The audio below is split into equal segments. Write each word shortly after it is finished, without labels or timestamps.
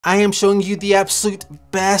I am showing you the absolute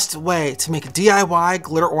best way to make DIY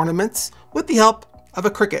glitter ornaments with the help of a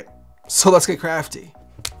Cricut. So let's get crafty.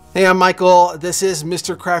 Hey, I'm Michael. This is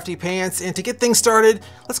Mr. Crafty Pants, and to get things started,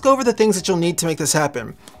 let's go over the things that you'll need to make this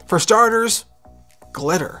happen. For starters,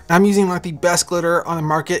 glitter. I'm using like the best glitter on the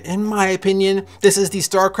market, in my opinion. This is the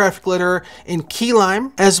STARCRAFT glitter in key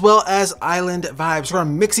lime, as well as island vibes. We're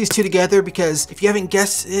gonna mix these two together because if you haven't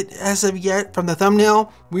guessed it as of yet from the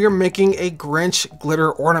thumbnail, we are making a Grinch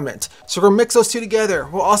glitter ornament. So we're gonna mix those two together.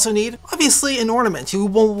 We'll also need, obviously, an ornament. You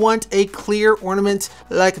will want a clear ornament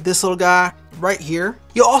like this little guy right here.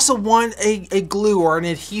 You'll also want a glue or an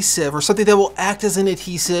adhesive or something that will act as an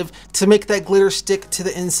adhesive to make that glitter stick to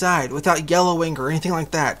the inside without yellowing or anything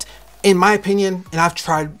like that. In my opinion, and I've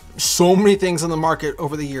tried so many things on the market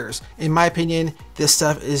over the years, in my opinion, this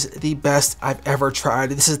stuff is the best I've ever tried.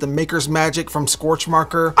 This is the Maker's Magic from Scorch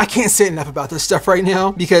Marker. I can't say enough about this stuff right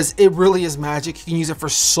now because it really is magic. You can use it for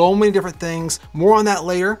so many different things. More on that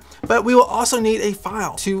later, but we will also need a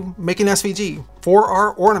file to make an SVG for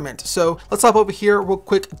our ornament. So let's hop over here real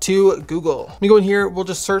quick to Google. Let me go in here, we'll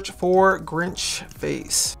just search for Grinch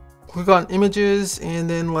face. Click on images and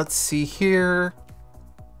then let's see here.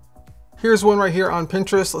 Here's one right here on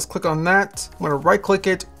Pinterest. Let's click on that. I'm gonna right click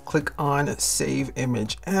it, click on save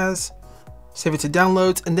image as, save it to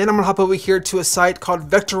downloads, and then I'm gonna hop over here to a site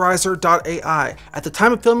called vectorizer.ai. At the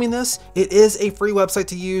time of filming this, it is a free website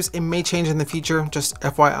to use. It may change in the future, just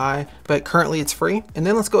FYI, but currently it's free. And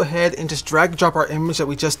then let's go ahead and just drag and drop our image that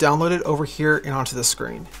we just downloaded over here and onto the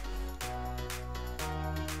screen.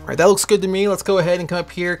 All right, that looks good to me. Let's go ahead and come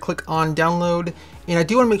up here, click on download. And I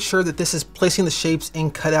do want to make sure that this is placing the shapes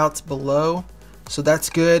in cutouts below. So that's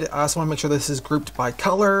good. I also want to make sure this is grouped by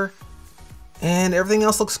color and everything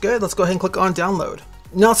else looks good. Let's go ahead and click on download.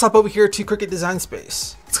 Now let's hop over here to Cricut Design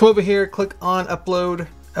Space. Let's come over here, click on upload,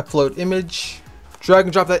 upload image, drag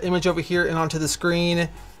and drop that image over here and onto the screen,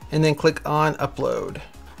 and then click on upload.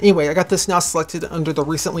 Anyway, I got this now selected under the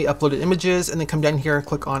recently uploaded images, and then come down here and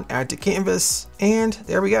click on add to canvas. And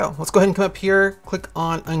there we go. Let's go ahead and come up here, click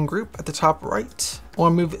on ungroup at the top right. I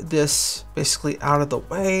want to move this basically out of the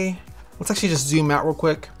way. Let's actually just zoom out real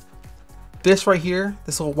quick. This right here,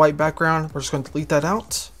 this little white background, we're just going to delete that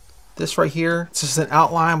out. This right here, it's just an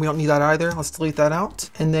outline. We don't need that either. Let's delete that out.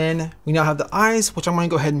 And then we now have the eyes, which I'm going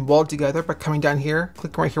to go ahead and weld together by coming down here,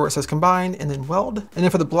 click right here where it says combine, and then weld. And then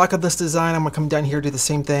for the black of this design, I'm going to come down here, do the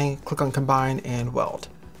same thing, click on combine and weld.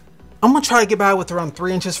 I'm going to try to get by with around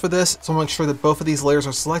 3 inches for this. So I'm going to make sure that both of these layers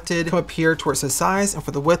are selected. Come up here to where it says size, and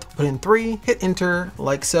for the width, put in 3, hit enter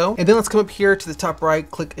like so. And then let's come up here to the top right,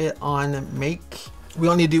 click it on make. We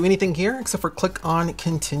don't need to do anything here except for click on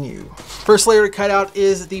continue. First layer to cut out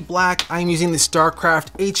is the black. I'm using the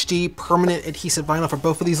STARCRAFT HD permanent adhesive vinyl for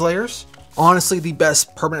both of these layers. Honestly, the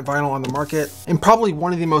best permanent vinyl on the market and probably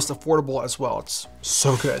one of the most affordable as well. It's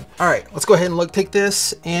so good. All right, let's go ahead and take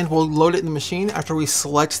this and we'll load it in the machine after we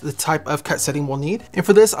select the type of cut setting we'll need. And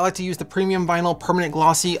for this, I like to use the premium vinyl permanent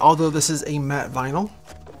glossy, although this is a matte vinyl.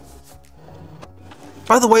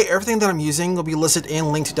 By the way, everything that I'm using will be listed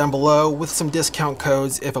and linked down below with some discount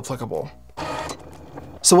codes if applicable.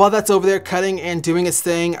 So while that's over there cutting and doing its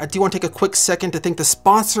thing, I do want to take a quick second to thank the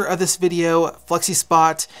sponsor of this video,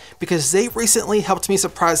 flexispot, because they recently helped me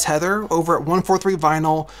surprise Heather over at 143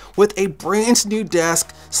 Vinyl with a brand new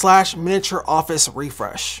desk / miniature office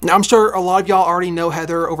refresh. Now I'm sure a lot of y'all already know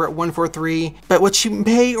Heather over at 143, but what you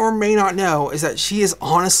may or may not know is that she is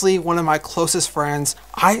honestly one of my closest friends.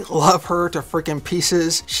 I love her to freaking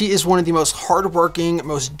pieces. She is one of the most hardworking,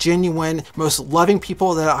 most genuine, most loving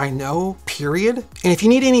people that I know, period. And if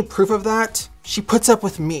you need any proof of that, she puts up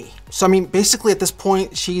with me. So I mean, basically at this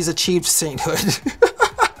point, she's achieved sainthood.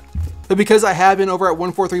 But because I have been over at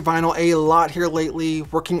 143 Vinyl a lot here lately,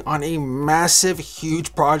 working on a massive,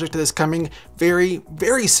 huge project that is coming very,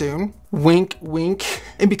 very soon, wink, wink.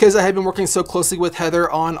 And because I have been working so closely with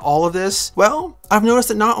Heather on all of this, well, I've noticed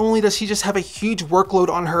that not only does she just have a huge workload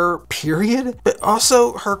on her, period, but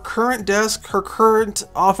also her current desk, her current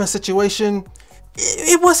office situation,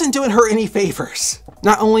 it wasn't doing her any favors.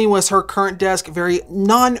 Not only was her current desk very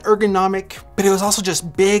non-ergonomic, but it was also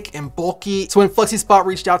just big and bulky. So when flexispot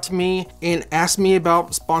reached out to me and asked me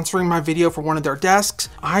about sponsoring my video for one of their desks,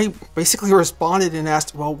 I basically responded and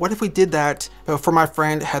asked, well, what if we did that for my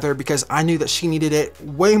friend Heather, because I knew that she needed it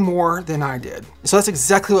way more than I did. So that's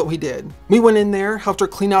exactly what we did. We went in there, helped her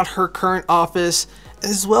clean out her current office,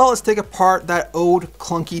 as well as take apart that old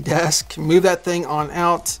clunky desk, move that thing on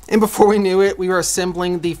out. And before we knew it, we were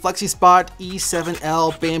assembling the flexispot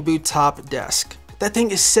E7L bamboo top desk. That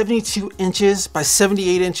thing is 72 inches by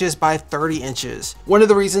 78 inches by 30 inches. One of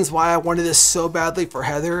the reasons why I wanted this so badly for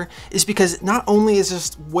Heather is because not only is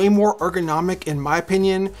this way more ergonomic in my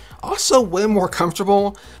opinion, also way more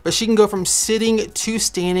comfortable, but she can go from sitting to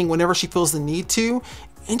standing whenever she feels the need to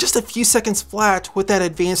in just a few seconds flat with that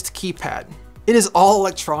advanced keypad. It is all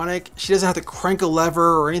electronic. She doesn't have to crank a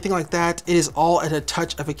lever or anything like that. It is all at a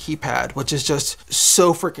touch of a keypad, which is just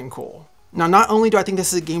so freaking cool. Now, not only do I think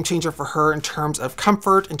this is a game changer for her in terms of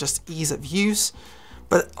comfort and just ease of use,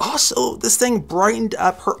 but also this thing brightened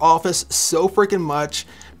up her office so freaking much,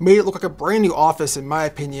 made it look like a brand new office in my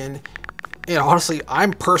opinion. And honestly,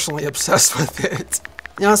 I'm personally obsessed with it.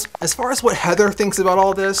 Now, as far as what Heather thinks about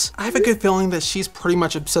all this, I have a good feeling that she's pretty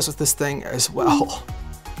much obsessed with this thing as well.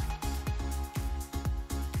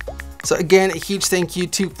 So again, a huge thank you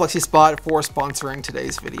to flexispot for sponsoring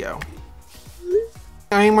today's video.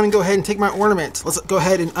 I'm gonna go ahead and take my ornament. Let's go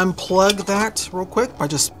ahead and unplug that real quick by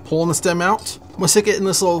just pulling the stem out. I'm gonna stick it in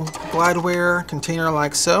this little gladeware container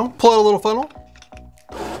like so. Pull out a little funnel,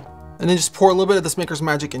 and then just pour a little bit of this Maker's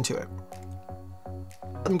Magic into it.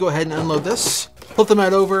 Let me go ahead and unload this. Flip the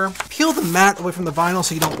mat over, peel the mat away from the vinyl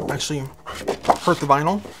so you don't actually hurt the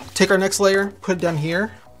vinyl. Take our next layer, put it down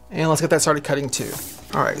here, and let's get that started cutting too.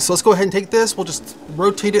 All right, so let's go ahead and take this. We'll just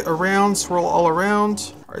rotate it around, swirl all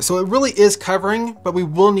around. All right, so it really is covering, but we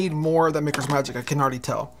will need more of that Maker's Magic, I can already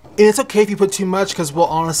tell. And it's okay if you put too much because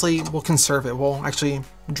we'll conserve it. We'll actually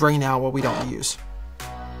drain out what we don't use.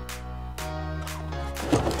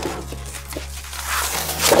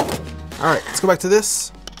 All right, let's go back to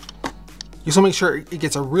this. You just wanna make sure it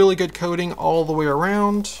gets a really good coating all the way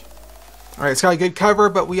around. All right, it's got a good cover,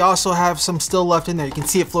 but we also have some still left in there. You can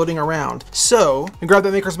see it floating around. So, and grab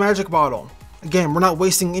that Maker's Magic bottle. Again, we're not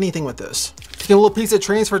wasting anything with this. Taking a little piece of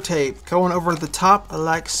transfer tape, going over the top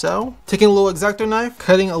like so. Taking a little X-Acto knife,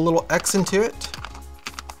 cutting a little X into it.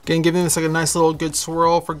 Again, giving this like a nice little good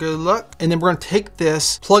swirl for good luck. And then we're gonna take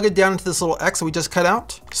this, plug it down into this little X that we just cut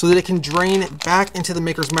out so that it can drain back into the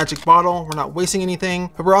Maker's Magic bottle. We're not wasting anything,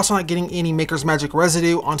 but we're also not getting any Maker's Magic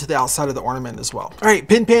residue onto the outside of the ornament as well. All right,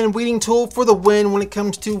 PINPEN weeding tool for the win when it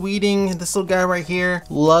comes to weeding. This little guy right here,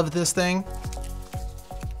 love this thing.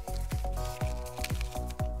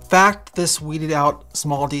 Fact, this weeded out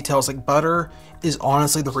small details like butter is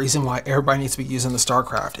honestly the reason why everybody needs to be using the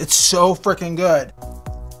STARCRAFT. It's so freaking good.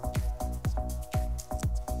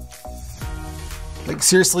 Like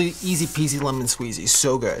seriously, easy peasy lemon squeezy,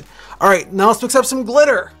 so good. All right, now let's mix up some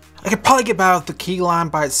glitter. I could probably get by with the key lime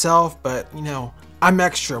by itself, but you know, I'm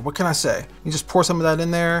extra, what can I say? You just pour some of that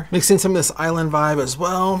in there, mix in some of this island vibe as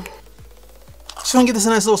well. Just wanna get this a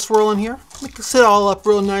nice little swirl in here. Mix it all up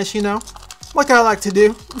real nice, you know, like I like to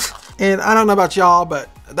do. And I don't know about y'all, but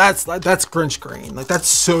that's Grinch green, like that's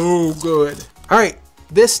so good. All right,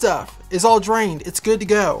 this stuff is all drained, it's good to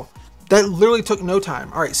go. That literally took no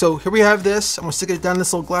time. All right, so here we have this. I'm gonna stick it down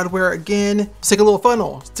this little gladeware again. Stick a little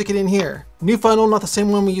funnel, stick it in here. New funnel, not the same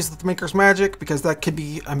one we used with the Maker's Magic because that could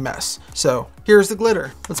be a mess. So here's the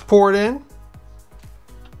glitter. Let's pour it in.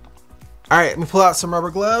 All right, let me pull out some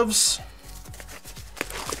rubber gloves.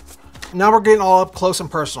 Now we're getting all up close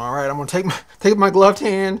and personal. All right, I'm gonna take my gloved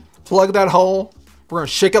hand, plug that hole. We're gonna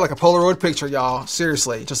shake it like a Polaroid picture, y'all.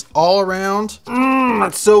 Seriously, just all around.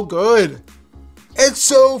 That's so good. It's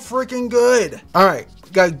so freaking good. All right,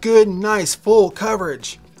 got good, nice, full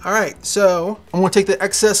coverage. All right, so I'm gonna take the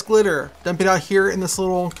excess glitter, dump it out here in this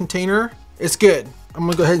little container. It's good. I'm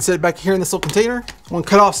gonna go ahead and set it back here in this little container. I'm gonna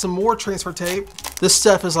cut off some more transfer tape. This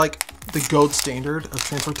stuff is like the gold standard of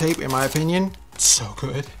transfer tape, in my opinion. It's so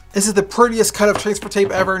good. Is it the prettiest cut of transfer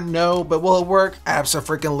tape ever? No, but will it work?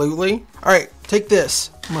 Abso-freaking-lutely. All right, take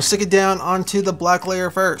this. I'm gonna stick it down onto the black layer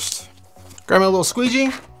first. Grab my little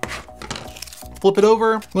squeegee. Flip it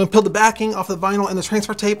over. I'm gonna peel the backing off the vinyl and the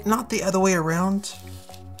transfer tape, not the other way around.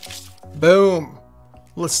 Boom.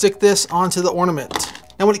 Let's stick this onto the ornament.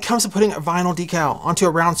 Now when it comes to putting a vinyl decal onto a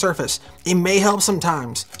round surface, it may help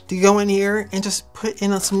sometimes to go in here and just put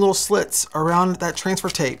in some little slits around that transfer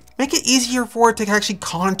tape. Make it easier for it to actually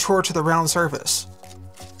contour to the round surface.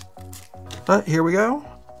 But here we go.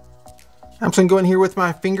 I'm just gonna go in here with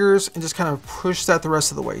my fingers and just kind of push that the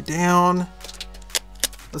rest of the way down.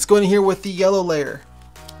 Let's go in here with the yellow layer.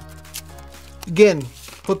 Again,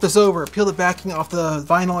 flip this over, peel the backing off the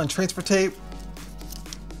vinyl and transfer tape.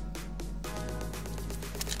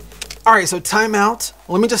 All right, so timeout.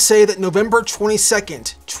 Let me just say that November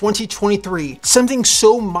 22nd, 2023, something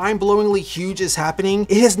so mind-blowingly huge is happening.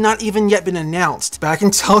 It has not even yet been announced, but I can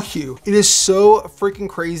tell you, it is so freaking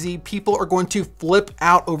crazy. People are going to flip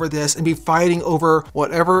out over this and be fighting over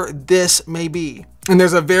whatever this may be. And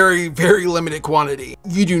there's a very, very limited quantity.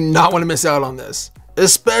 You do not want to miss out on this,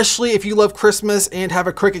 especially if you love Christmas and have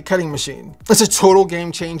a Cricut cutting machine. It's a total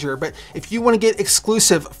game changer, but if you want to get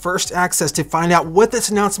exclusive first access to find out what this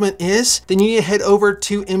announcement is, then you need to head over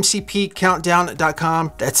to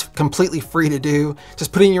mcpcountdown.com. That's completely free to do.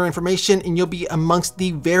 Just put in your information and you'll be amongst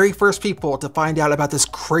the very first people to find out about this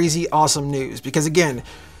crazy awesome news. Because again,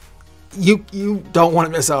 you don't want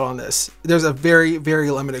to miss out on this. There's a very,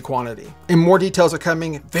 very limited quantity and more details are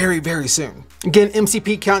coming very, very soon. Again,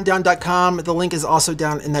 mcpcountdown.com. The link is also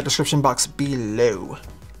down in that description box below.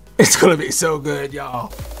 It's gonna be so good,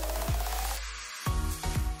 y'all.